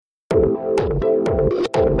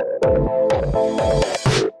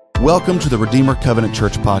Welcome to the Redeemer Covenant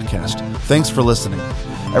Church podcast. Thanks for listening.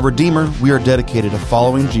 At Redeemer, we are dedicated to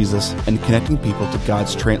following Jesus and connecting people to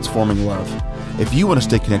God's transforming love. If you want to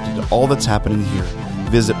stay connected to all that's happening here,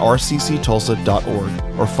 visit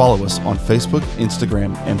rcctulsa.org or follow us on Facebook,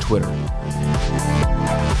 Instagram, and Twitter.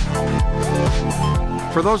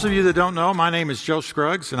 For those of you that don't know, my name is Joe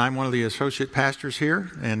Scruggs, and I'm one of the associate pastors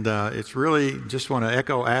here. And it's really just want to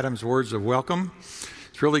echo Adam's words of welcome.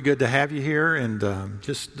 It's really good to have you here, and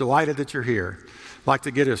just delighted that you're here. I'd like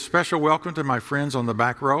to get a special welcome to my friends on the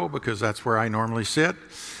back row, because that's where I normally sit.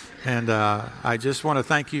 And I just want to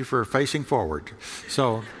thank you for facing forward.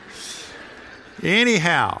 So,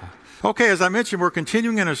 anyhow, okay, as I mentioned, we're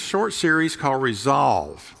continuing in a short series called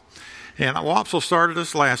Resolve. And Wopsle started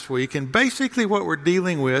us last week, and basically what we're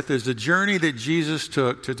dealing with is the journey that Jesus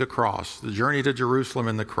took to the cross, the journey to Jerusalem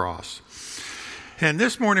and the cross. And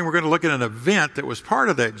this morning we're going to look at an event that was part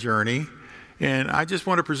of that journey, and I just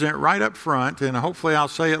want to present right up front, and hopefully I'll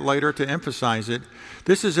say it later to emphasize it.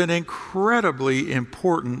 This is an incredibly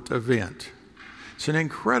important event. It's an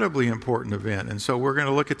incredibly important event, and so we're going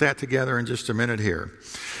to look at that together in just a minute here.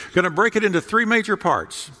 Going to break it into three major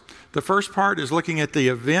parts. The first part is looking at the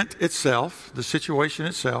event itself, the situation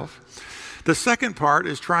itself. The second part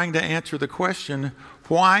is trying to answer the question,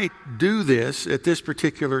 why do this at this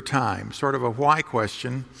particular time? Sort of a why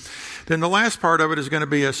question. Then the last part of it is going to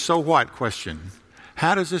be a so what question.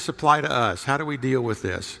 How does this apply to us? How do we deal with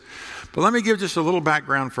this? But let me give just a little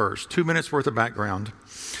background first, 2 minutes worth of background.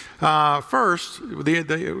 First,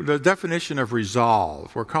 the definition of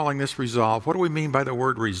resolve. We're calling this resolve. What do we mean by the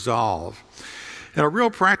word resolve? And a real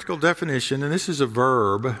practical definition, and this is a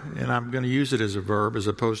verb, and I'm going to use it as a verb as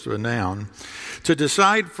opposed to a noun, to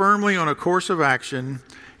decide firmly on a course of action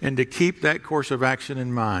and to keep that course of action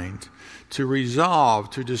in mind. To resolve,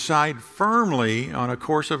 to decide firmly on a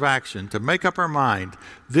course of action, to make up our mind,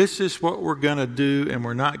 this is what we're going to do and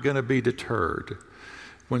we're not going to be deterred.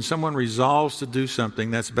 When someone resolves to do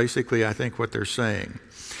something, that's basically, I think, what they're saying.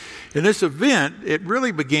 In this event, it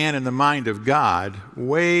really began in the mind of God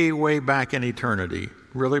way, way back in eternity,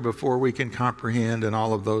 really before we can comprehend and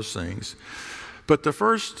all of those things. But the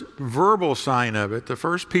first verbal sign of it, the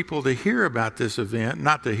first people to hear about this event,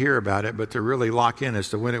 not to hear about it, but to really lock in as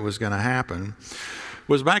to when it was going to happen,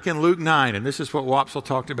 was back in Luke 9, and this is what Wopsle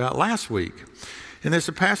talked about last week. And there's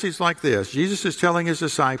a passage like this. Jesus is telling his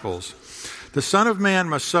disciples, "The Son of Man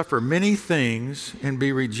must suffer many things and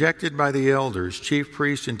be rejected by the elders, chief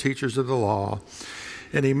priests, and teachers of the law,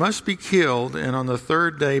 and he must be killed and on the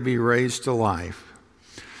third day be raised to life."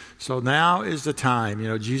 So now is the time.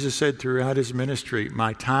 Jesus said throughout his ministry,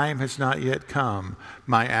 my time has not yet come.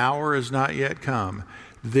 My hour has not yet come.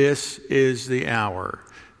 This is the hour.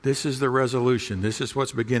 This is the resolution. This is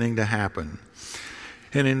what's beginning to happen.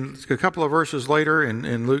 And in a couple of verses later,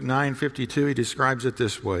 in Luke 9:52, he describes it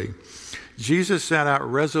this way. Jesus set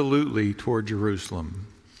out resolutely toward Jerusalem.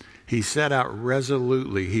 He set out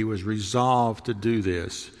resolutely. He was resolved to do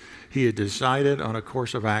this. He had decided on a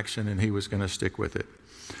course of action, and he was going to stick with it.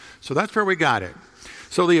 So that's where we got it.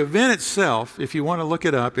 So the event itself, if you want to look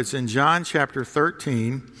it up, it's in John chapter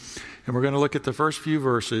 13, and we're going to look at the first few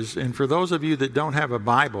verses. And for those of you that don't have a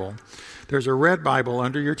Bible, there's a red Bible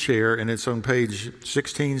under your chair, and it's on page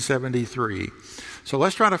 1673. So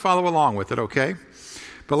let's try to follow along with it, okay?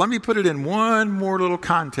 But let me put it in one more little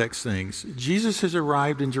context things. Jesus has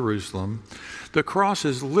arrived in Jerusalem. The cross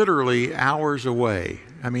is literally hours away.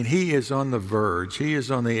 I mean, he is on the verge. He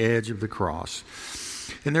is on the edge of the cross.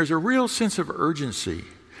 And there's a real sense of urgency.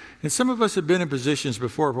 And some of us have been in positions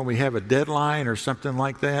before when we have a deadline or something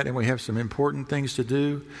like that and we have some important things to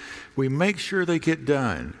do, we make sure they get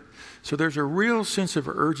done. So there's a real sense of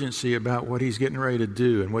urgency about what he's getting ready to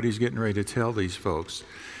do and what he's getting ready to tell these folks.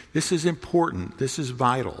 This is important. This is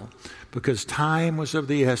vital because time was of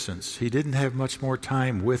the essence. He didn't have much more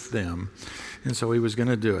time with them, and so he was going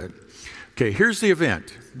to do it. Okay, here's the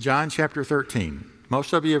event, John chapter 13.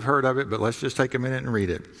 Most of you have heard of it, but let's just take a minute and read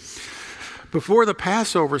it. Before the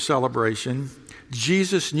Passover celebration,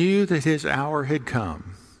 Jesus knew that his hour had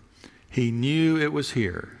come. He knew it was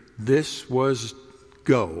here. This was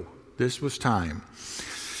go. This was time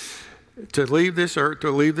to leave this earth, to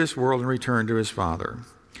leave this world and return to his Father.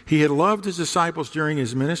 He had loved his disciples during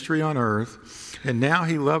his ministry on earth, and now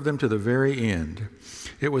he loved them to the very end.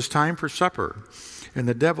 It was time for supper. And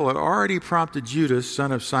the devil had already prompted Judas,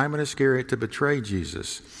 son of Simon Iscariot, to betray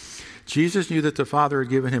Jesus. Jesus knew that the Father had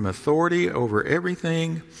given him authority over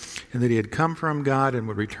everything and that he had come from God and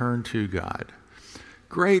would return to God.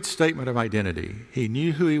 Great statement of identity. He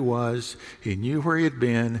knew who he was. He knew where he had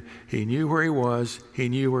been. He knew where he was. He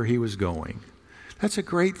knew where he was going. That's a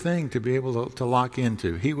great thing to be able to lock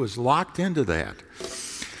into. He was locked into that.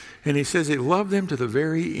 And he says he loved them to the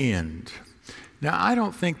very end. Now, I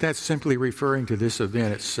don't think that's simply referring to this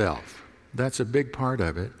event itself. That's a big part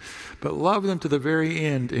of it. But love them to the very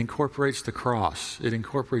end incorporates the cross. It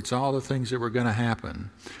incorporates all the things that were going to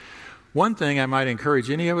happen. One thing I might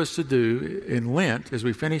encourage any of us to do in Lent, as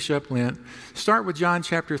we finish up Lent, start with John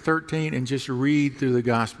chapter 13 and just read through the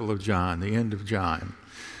Gospel of John, the end of John.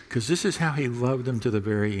 Because this is how he loved them to the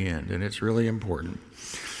very end, and it's really important.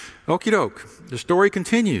 Okie doke, the story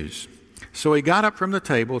continues. So he got up from the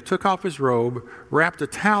table, took off his robe, wrapped a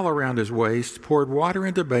towel around his waist, poured water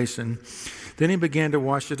into a basin. Then he began to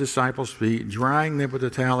wash the disciples' feet, drying them with the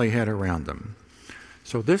towel he had around them.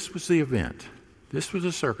 So this was the event. This was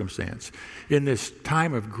a circumstance. In this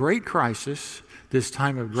time of great crisis, this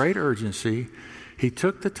time of great urgency, he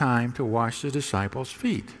took the time to wash the disciples'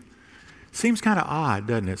 feet. Seems kind of odd,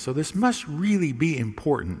 doesn't it? So this must really be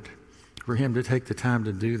important for him to take the time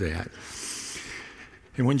to do that.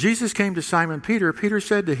 And when Jesus came to Simon Peter, Peter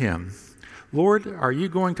said to him, "Lord, are you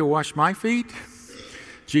going to wash my feet?"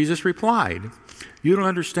 Jesus replied, "You don't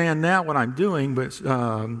understand now what I'm doing, but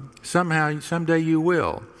someday you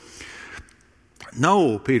will."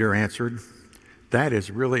 "No," Peter answered. That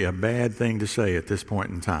is really a bad thing to say at this point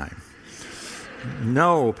in time.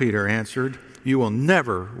 "No," Peter answered. "You will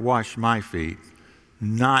never wash my feet."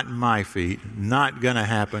 Not my feet. Not going to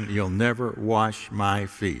happen. You'll never wash my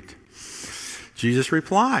feet. Jesus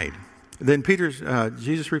replied.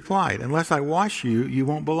 Jesus replied, "Unless I wash you, you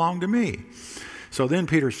won't belong to me." So then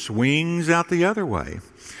Peter swings out the other way.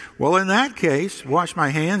 "Well, in that case, wash my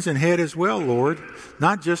hands and head as well, Lord,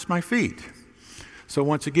 not just my feet." So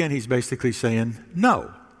once again, he's basically saying,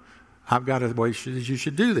 no, I've got a way you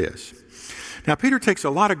should do this. Now, Peter takes a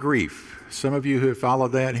lot of grief. Some of you who have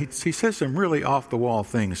followed that, he says some really off-the-wall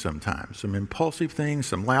things sometimes, some impulsive things,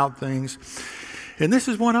 some loud things. And this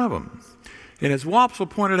is one of them. And as Wopsle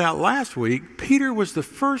pointed out last week, Peter was the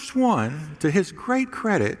first one, to his great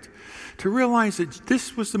credit, to realize that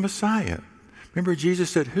this was the Messiah. Remember, Jesus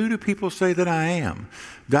said, "Who do people say that I am?" ...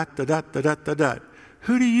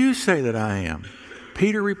 "Who do you say that I am?"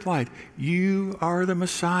 Peter replied, "You are the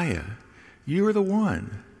Messiah. You are the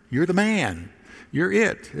one. You're the man. You're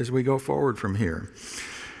it," as we go forward from here.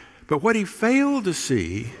 But what he failed to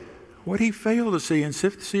see, and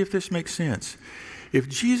see if this makes sense. If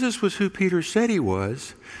Jesus was who Peter said he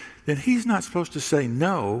was, then he's not supposed to say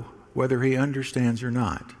no, whether he understands or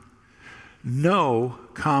not. No,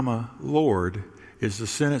 Lord, is the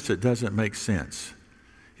sentence that doesn't make sense.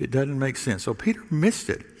 It doesn't make sense. So Peter missed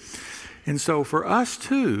it. And so for us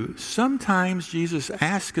too, sometimes Jesus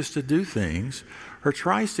asks us to do things, or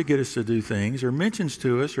tries to get us to do things, or mentions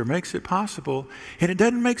to us, or makes it possible, and it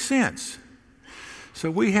doesn't make sense.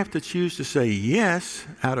 So we have to choose to say yes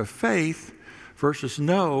out of faith versus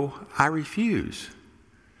no, I refuse.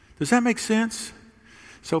 Does that make sense?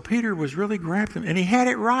 So Peter was really grabbed him, and he had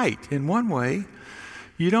it right in one way.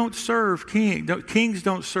 You don't serve kings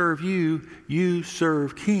don't serve you, you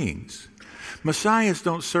serve kings. Messiahs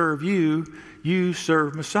don't serve you, you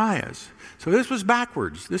serve messiahs. So this was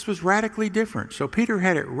backwards. This was radically different. So Peter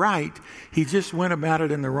had it right. He just went about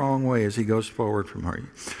it in the wrong way as he goes forward from here. And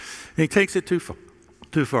he takes it too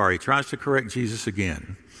far. He tries to correct Jesus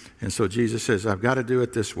again. And so Jesus says, I've got to do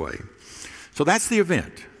it this way. So that's the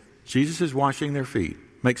event. Jesus is washing their feet.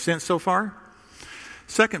 Make sense so far?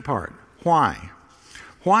 Second part, why?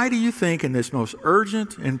 Why do you think in this most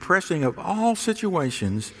urgent and pressing of all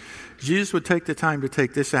situations, Jesus would take the time to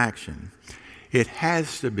take this action? It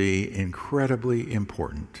has to be incredibly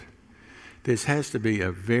important. This has to be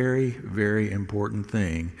a very, very important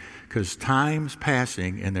thing because time's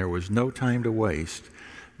passing and there was no time to waste.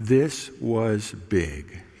 This was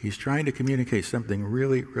big. He's trying to communicate something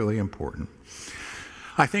really, really important.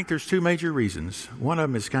 I think there's two major reasons. One of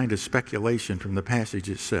them is kind of speculation from the passage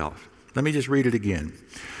itself. Let me just read it again.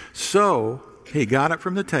 So he got up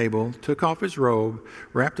from the table, took off his robe,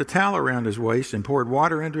 wrapped a towel around his waist, and poured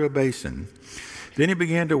water into a basin. Then he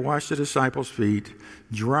began to wash the disciples' feet,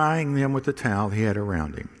 drying them with the towel he had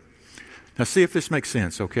around him. Now see if this makes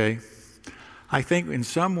sense, okay? I think in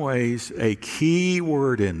some ways a key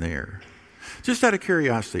word in there. Just out of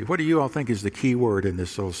curiosity, what do you all think is the key word in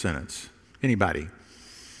this little sentence? Anybody?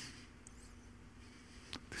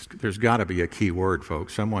 There's got to be a key word,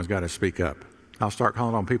 folks. Someone's got to speak up. I'll start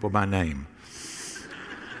calling on people by name.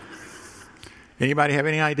 Anybody have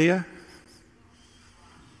any idea?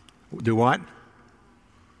 Do what?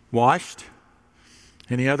 Washed?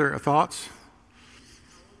 Any other thoughts?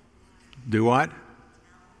 Do what?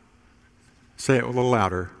 Say it a little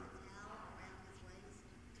louder.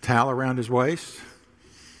 Towel around his waist.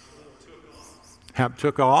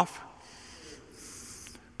 Took off?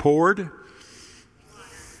 Poured?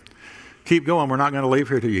 Keep going. We're not going to leave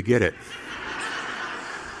here till you get it.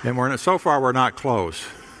 And so far we're not close.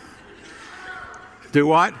 Do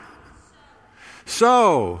what?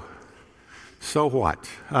 So what?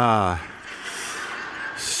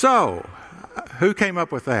 Who came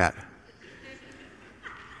up with that?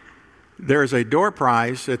 There's a door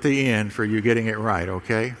prize at the end for you getting it right,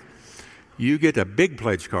 okay? You get a big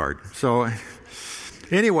pledge card. So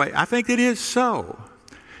anyway, I think it is so.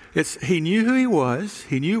 He knew who he was.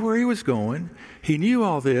 He knew where he was going. He knew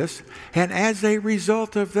all this. And as a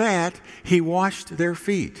result of that, he washed their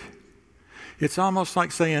feet. It's almost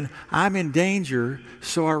like saying, I'm in danger,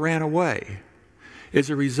 so I ran away. As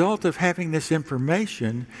a result of having this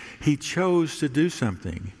information, he chose to do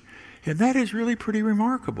something. And that is really pretty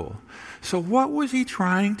remarkable. So what was he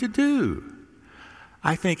trying to do?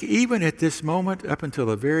 I think even at this moment, up until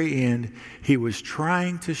the very end, he was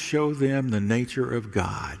trying to show them the nature of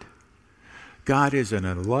God. God is a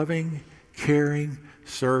loving, caring,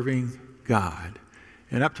 serving God.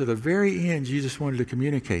 And up to the very end, Jesus wanted to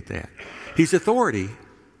communicate that. He's authority.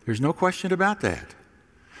 There's no question about that.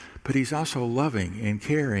 But he's also loving and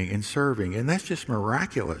caring and serving. And that's just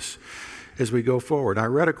miraculous as we go forward. I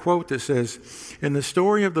read a quote that says, in the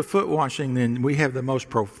story of the foot washing, then we have the most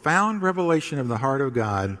profound revelation of the heart of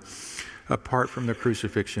God apart from the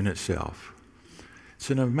crucifixion itself. It's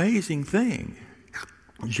an amazing thing.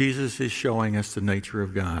 Jesus is showing us the nature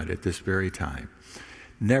of God at this very time.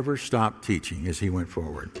 Never stopped teaching as he went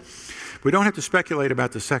forward. We don't have to speculate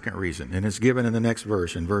about the second reason, and it's given in the next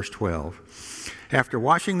verse, in verse 12. After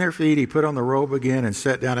washing their feet, he put on the robe again and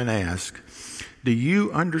sat down and asked, do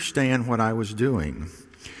you understand what I was doing?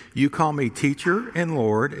 You call me teacher and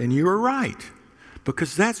Lord, and you are right,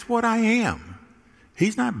 because that's what I am.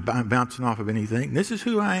 He's not bouncing off of anything. This is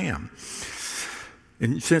who I am.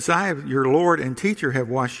 And since I, your Lord and teacher, have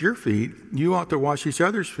washed your feet, you ought to wash each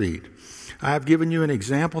other's feet. I have given you an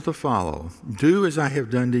example to follow. Do as I have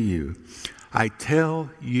done to you. I tell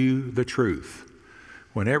you the truth.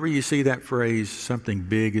 Whenever you see that phrase, something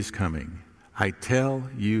big is coming. I tell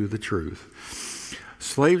you the truth.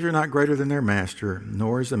 Slaves are not greater than their master,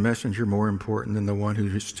 nor is the messenger more important than the one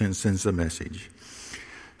who sends the message.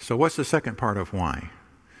 So what's the second part of why?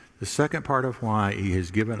 The second part of why he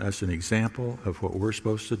has given us an example of what we're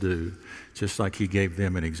supposed to do, just like he gave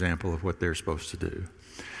them an example of what they're supposed to do.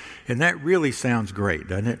 And that really sounds great,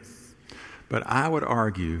 doesn't it? But I would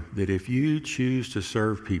argue that if you choose to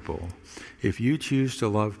serve people, if you choose to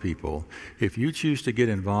love people, if you choose to get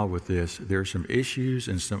involved with this, there are some issues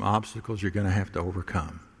and some obstacles you're going to have to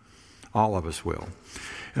overcome. All of us will.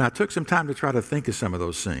 And I took some time to try to think of some of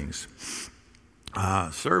those things.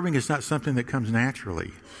 Serving is not something that comes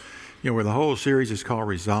naturally. You know, where the whole series is called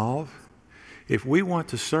Resolve. If we want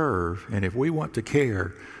to serve and if we want to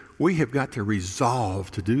care, we have got to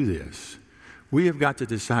resolve to do this. We have got to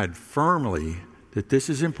decide firmly that this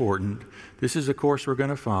is important, this is a course we're going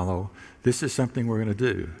to follow, this is something we're going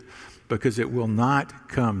to do. Because it will not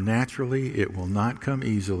come naturally, it will not come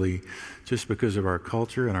easily, just because of our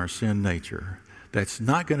culture and our sin nature. That's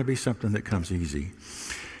not going to be something that comes easy.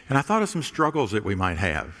 And I thought of some struggles that we might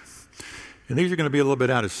have. And these are going to be a little bit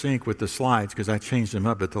out of sync with the slides because I changed them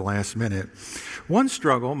up at the last minute. One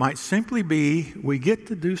struggle might simply be we get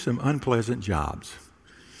to do some unpleasant jobs.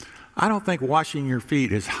 I don't think washing your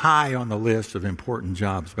feet is high on the list of important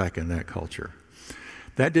jobs back in that culture.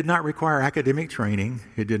 That did not require academic training.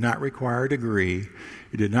 It did not require a degree.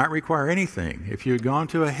 It did not require anything. If you had gone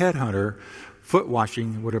to a headhunter, foot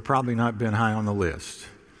washing would have probably not been high on the list.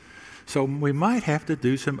 So we might have to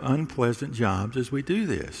do some unpleasant jobs as we do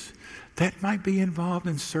this. That might be involved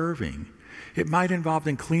in serving. It might involve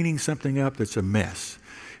in cleaning something up that's a mess.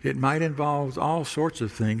 It might involve all sorts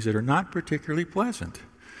of things that are not particularly pleasant.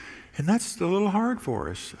 And that's a little hard for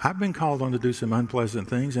us. I've been called on to do some unpleasant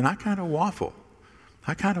things, and I kind of waffle.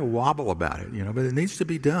 I kind of wobble about it, but it needs to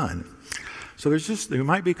be done. So we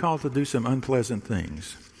might be called to do some unpleasant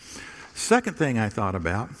things. Second thing I thought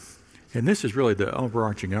about, and this is really the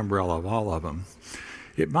overarching umbrella of all of them,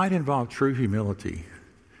 it might involve true humility.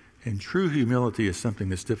 And true humility is something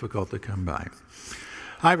that's difficult to come by.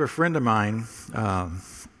 I have a friend of mine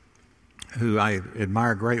who I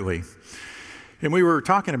admire greatly. And we were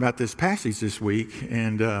talking about this passage this week,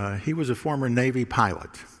 and he was a former Navy pilot,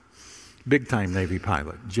 big-time Navy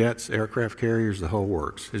pilot, jets, aircraft carriers, the whole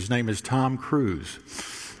works. His name is Tom Cruise.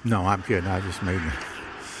 No, I'm kidding. I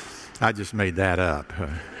just made that up.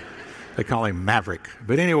 They call him Maverick.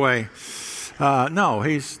 But anyway, no,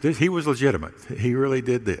 he was legitimate. He really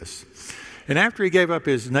did this. And after he gave up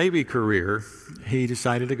his Navy career, he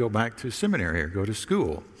decided to go back to seminary or go to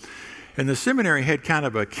school. And the seminary had kind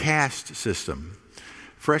of a caste system.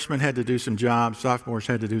 Freshmen had to do some jobs, sophomores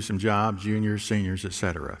had to do some jobs, juniors, seniors,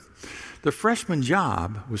 etc. The freshman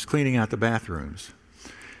job was cleaning out the bathrooms.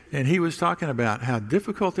 And he was talking about how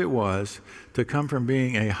difficult it was to come from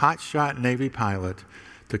being a hotshot Navy pilot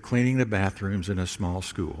to cleaning the bathrooms in a small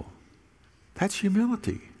school. That's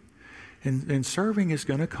humility. And serving is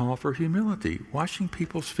going to call for humility. Washing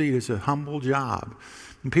people's feet is a humble job.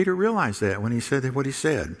 And Peter realized that when he said what he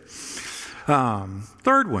said.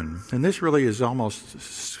 Third one, and this really is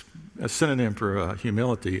almost a synonym for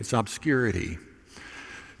humility, it's obscurity.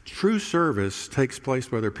 True service takes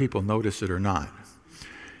place whether people notice it or not.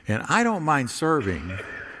 And I don't mind serving,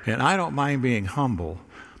 and I don't mind being humble,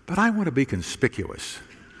 but I want to be conspicuous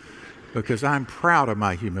because I'm proud of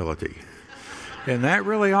my humility. And that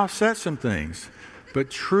really offsets some things. But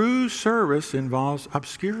true service involves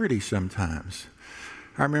obscurity sometimes.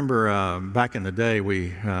 I remember back in the day,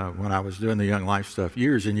 when I was doing the Young Life stuff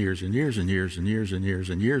years and years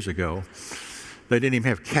ago, they didn't even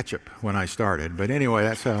have ketchup when I started. But anyway,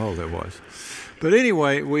 that's how old it was. But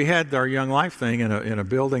anyway, we had our Young Life thing in a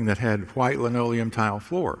building that had white linoleum tile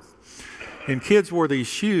floor. And kids wore these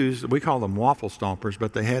shoes, we call them waffle stompers,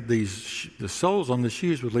 but they had the soles on the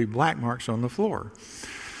shoes would leave black marks on the floor.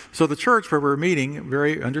 So the church where we were meeting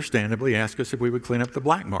very understandably asked us if we would clean up the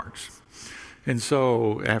black marks. And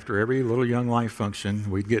so after every little Young Life function,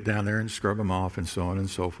 we'd get down there and scrub them off and so on and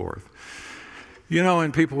so forth. You know,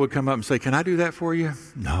 and people would come up and say, "Can I do that for you?"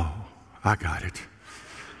 "No, I got it.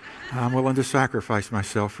 I'm willing to sacrifice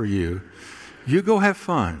myself for you. You go have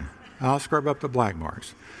fun. I'll scrub up the black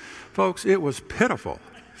marks." Folks, it was pitiful.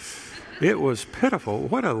 It was pitiful.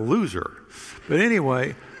 What a loser. But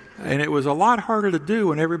anyway, and it was a lot harder to do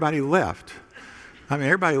when everybody left. I mean,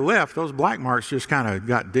 everybody left. Those black marks just kind of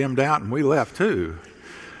got dimmed out and we left too.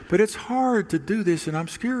 But it's hard to do this in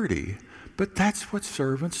obscurity. But that's what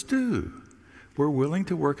servants do. We're willing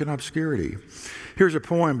to work in obscurity. Here's a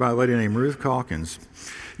poem by a lady named Ruth Calkins.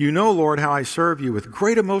 "You know, Lord, how I serve you with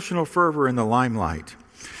great emotional fervor in the limelight.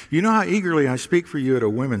 You know how eagerly I speak for you at a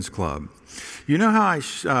women's club. You know how I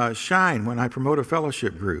shine when I promote a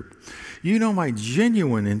fellowship group. You know my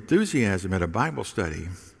genuine enthusiasm at a Bible study.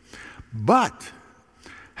 But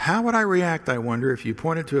how would I react, I wonder, if you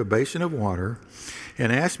pointed to a basin of water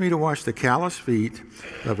and asked me to wash the callous feet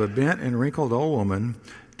of a bent and wrinkled old woman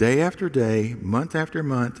day after day, month after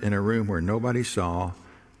month, in a room where nobody saw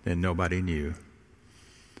and nobody knew?"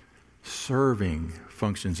 Serving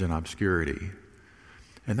functions in obscurity.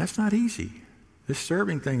 And that's not easy. This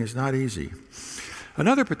serving thing is not easy.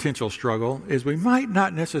 Another potential struggle is we might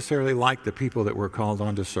not necessarily like the people that we're called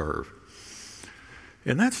on to serve.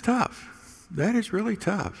 And that's tough. That is really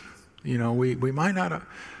tough. You know, we might not,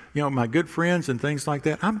 my good friends and things like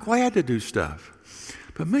that, I'm glad to do stuff.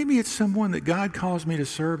 But maybe it's someone that God calls me to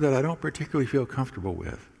serve that I don't particularly feel comfortable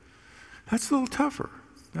with. That's a little tougher.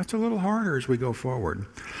 That's a little harder as we go forward.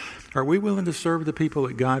 Are we willing to serve the people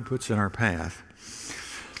that God puts in our path?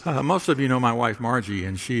 Most of you know my wife Margie,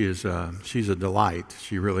 and she's a delight.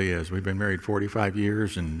 She really is. We've been married 45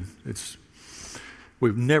 years, and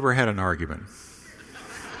we've never had an argument.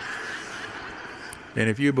 And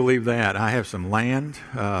if you believe that, I have some land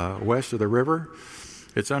west of the river.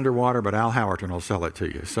 It's underwater, but Al Howerton will sell it to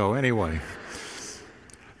you. So anyway,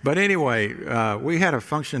 we had a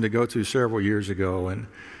function to go to several years ago, and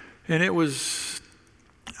it was,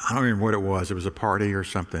 I don't remember what it was. It was a party or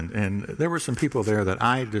something. And there were some people there that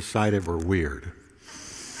I decided were weird.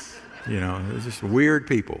 Just weird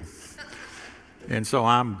people. And so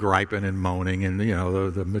I'm griping and moaning and,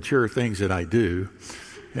 the mature things that I do.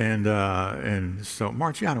 And so,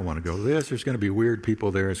 "Margie, I don't want to go to this. There's going to be weird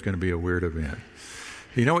people there. It's going to be a weird event."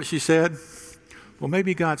 You know what she said? "Well,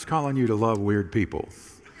 maybe God's calling you to love weird people."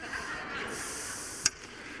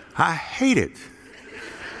 I hate it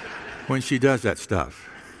when she does that stuff.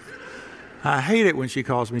 I hate it when she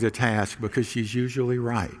calls me to task because she's usually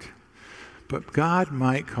right. But God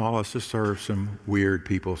might call us to serve some weird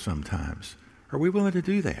people sometimes. Are we willing to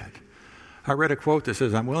do that? I read a quote that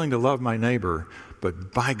says, "I'm willing to love my neighbor,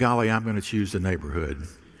 but by golly, I'm going to choose the neighborhood."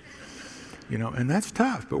 And that's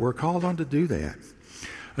tough, but we're called on to do that.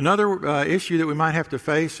 Another issue that we might have to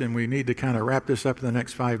face, and we need to kind of wrap this up in the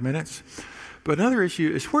next 5 minutes, but another issue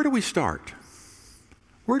is, where do we start?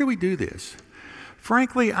 Where do we do this?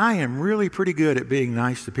 Frankly, I am really pretty good at being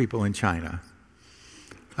nice to people in China.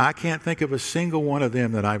 I can't think of a single one of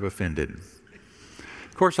them that I've offended.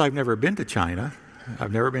 Of course, I've never been to China.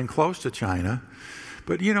 I've never been close to China.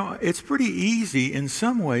 But, it's pretty easy in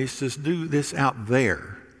some ways to do this out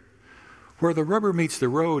there. Where the rubber meets the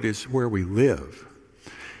road is where we live.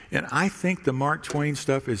 And I think the Mark Twain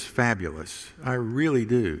stuff is fabulous. I really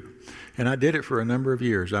do. And I did it for a number of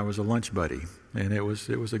years. I was a lunch buddy, and it was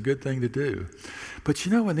a good thing to do. But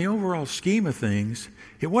you know, in the overall scheme of things,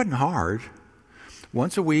 it wasn't hard.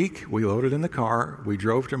 Once a week, we loaded in the car, we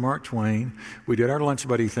drove to Mark Twain, we did our lunch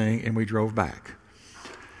buddy thing, and we drove back.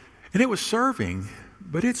 And it was serving,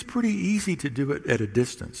 but it's pretty easy to do it at a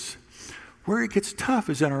distance. Where it gets tough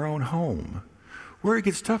is in our own home. Where it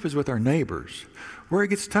gets tough is with our neighbors. Where it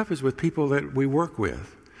gets tough is with people that we work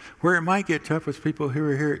with. Where it might get tough with people who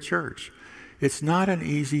are here at church. It's not an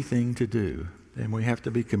easy thing to do, and we have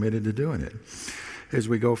to be committed to doing it as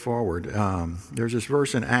we go forward. There's this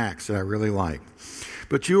verse in Acts that I really like.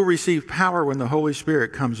 But you will receive power when the Holy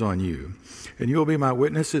Spirit comes on you, and you will be my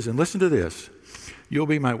witnesses. And listen to this. You'll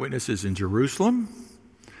be my witnesses in Jerusalem,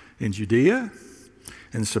 in Judea,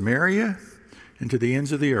 in Samaria, and to the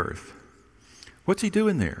ends of the earth. What's he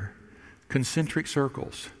doing there? Concentric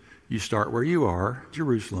circles. You start where you are,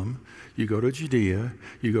 Jerusalem, you go to Judea,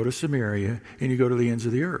 you go to Samaria, and you go to the ends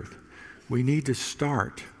of the earth. We need to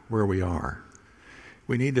start where we are.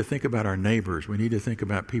 We need to think about our neighbors. We need to think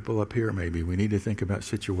about people up here maybe. We need to think about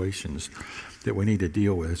situations that we need to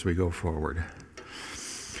deal with as we go forward.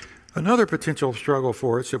 Another potential struggle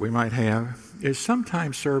for us that we might have is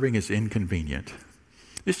sometimes serving is inconvenient.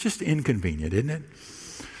 It's just inconvenient, isn't it?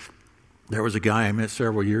 There was a guy I met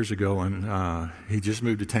several years ago, and he just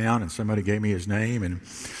moved to town, and somebody gave me his name, and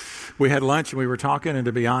we had lunch, and we were talking, and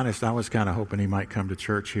to be honest, I was kind of hoping he might come to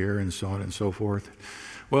church here and so on and so forth.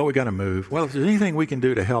 Well, we got to move. Well, if there's anything we can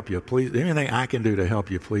do to help you, please, anything I can do to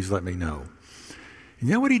help you, please let me know. And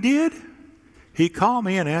you know what he did? He called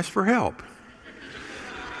me and asked for help.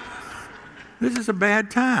 This is a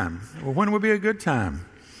bad time. Well, when would be a good time?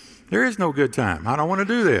 There is no good time. I don't want to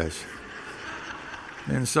do this.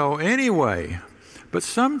 And so anyway, but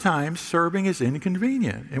sometimes serving is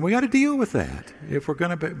inconvenient, and we got to deal with that if we're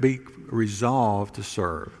going to be resolved to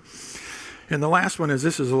serve. And the last one is,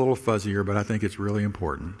 this is a little fuzzier, but I think it's really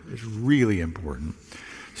important. It's really important.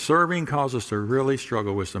 Serving causes us to really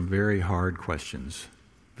struggle with some very hard questions,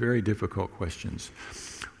 very difficult questions.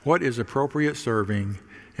 What is appropriate serving,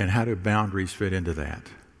 and how do boundaries fit into that?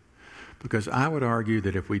 Because I would argue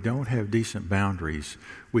that if we don't have decent boundaries,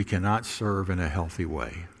 we cannot serve in a healthy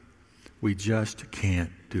way. We just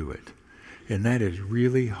can't do it. And that is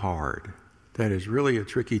really hard. That is really a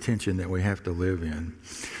tricky tension that we have to live in.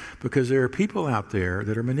 Because there are people out there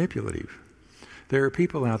that are manipulative. There are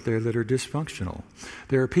people out there that are dysfunctional.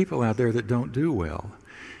 There are people out there that don't do well.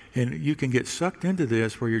 And you can get sucked into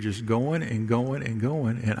this where you're just going and going and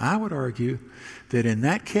going. And I would argue that in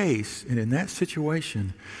that case and in that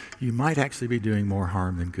situation, you might actually be doing more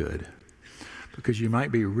harm than good. Because you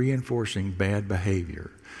might be reinforcing bad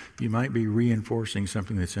behavior. You might be reinforcing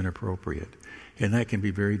something that's inappropriate. And that can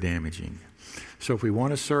be very damaging. So if we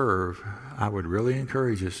want to serve, I would really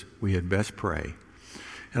encourage us, we had best pray.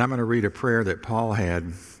 And I'm going to read a prayer that Paul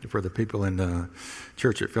had for the people in the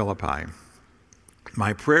church at Philippi.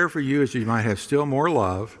 My prayer for you is you might have still more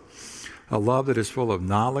love, a love that is full of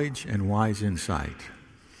knowledge and wise insight.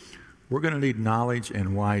 We're going to need knowledge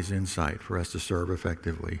and wise insight for us to serve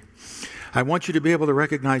effectively. I want you to be able to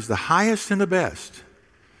recognize the highest and the best.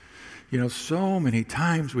 You know, so many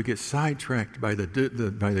times we get sidetracked by the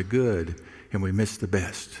good and we miss the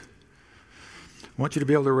best. I want you to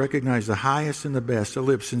be able to recognize the highest and the best, to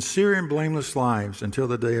live sincere and blameless lives until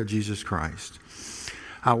the day of Jesus Christ.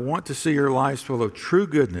 I want to see your lives full of true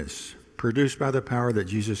goodness produced by the power that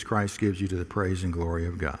Jesus Christ gives you to the praise and glory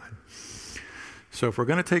of God. So if we're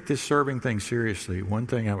going to take this serving thing seriously, one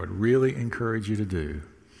thing I would really encourage you to do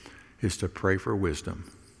is to pray for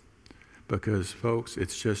wisdom. Because, folks,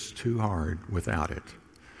 it's just too hard without it.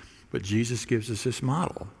 But Jesus gives us this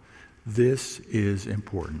model. This is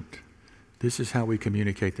important. This is how we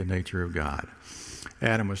communicate the nature of God.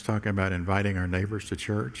 Adam was talking about inviting our neighbors to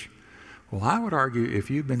church. Well, I would argue if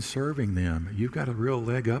you've been serving them, you've got a real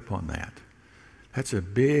leg up on that. That's a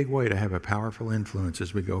big way to have a powerful influence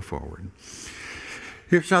as we go forward.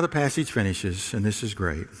 Here's how the passage finishes, and this is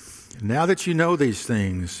great. Now that you know these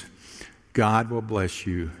things, God will bless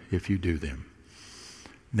you if you do them.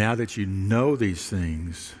 Now that you know these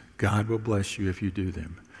things, God will bless you if you do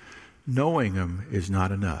them. Knowing them is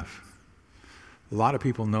not enough. A lot of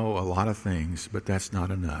people know a lot of things, but that's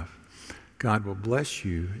not enough. God will bless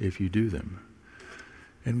you if you do them.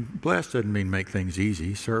 And blessed doesn't mean make things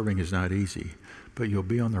easy. Serving is not easy. But you'll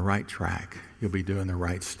be on the right track. You'll be doing the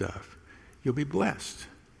right stuff. You'll be blessed.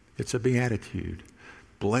 It's a beatitude.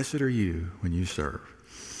 Blessed are you when you serve.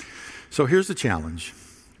 So here's the challenge.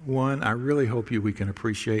 One, I really hope we can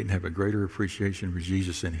appreciate and have a greater appreciation for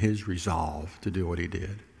Jesus and his resolve to do what he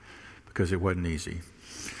did, because it wasn't easy.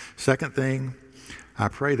 Second thing, I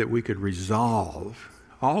pray that we could resolve,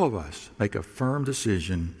 all of us, make a firm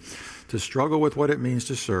decision to struggle with what it means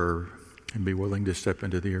to serve and be willing to step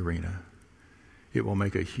into the arena. It will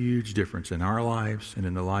make a huge difference in our lives and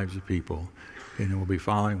in the lives of people, and it will be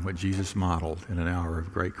following what Jesus modeled in an hour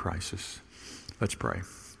of great crisis. Let's pray.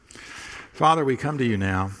 Father, we come to you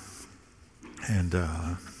now, and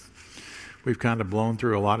we've kind of blown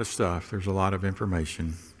through a lot of stuff. There's a lot of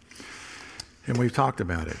information, and we've talked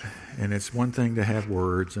about it. And it's one thing to have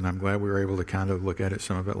words, and I'm glad we were able to kind of look at it,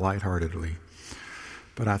 some of it lightheartedly.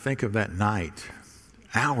 But I think of that night,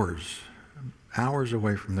 hours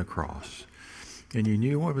away from the cross, and you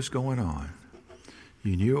knew what was going on.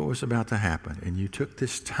 You knew what was about to happen, and you took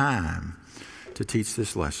this time to teach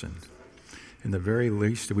this lesson. And the very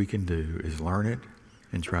least that we can do is learn it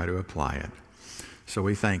and try to apply it. So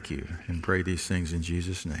we thank you and pray these things in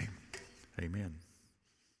Jesus' name. Amen.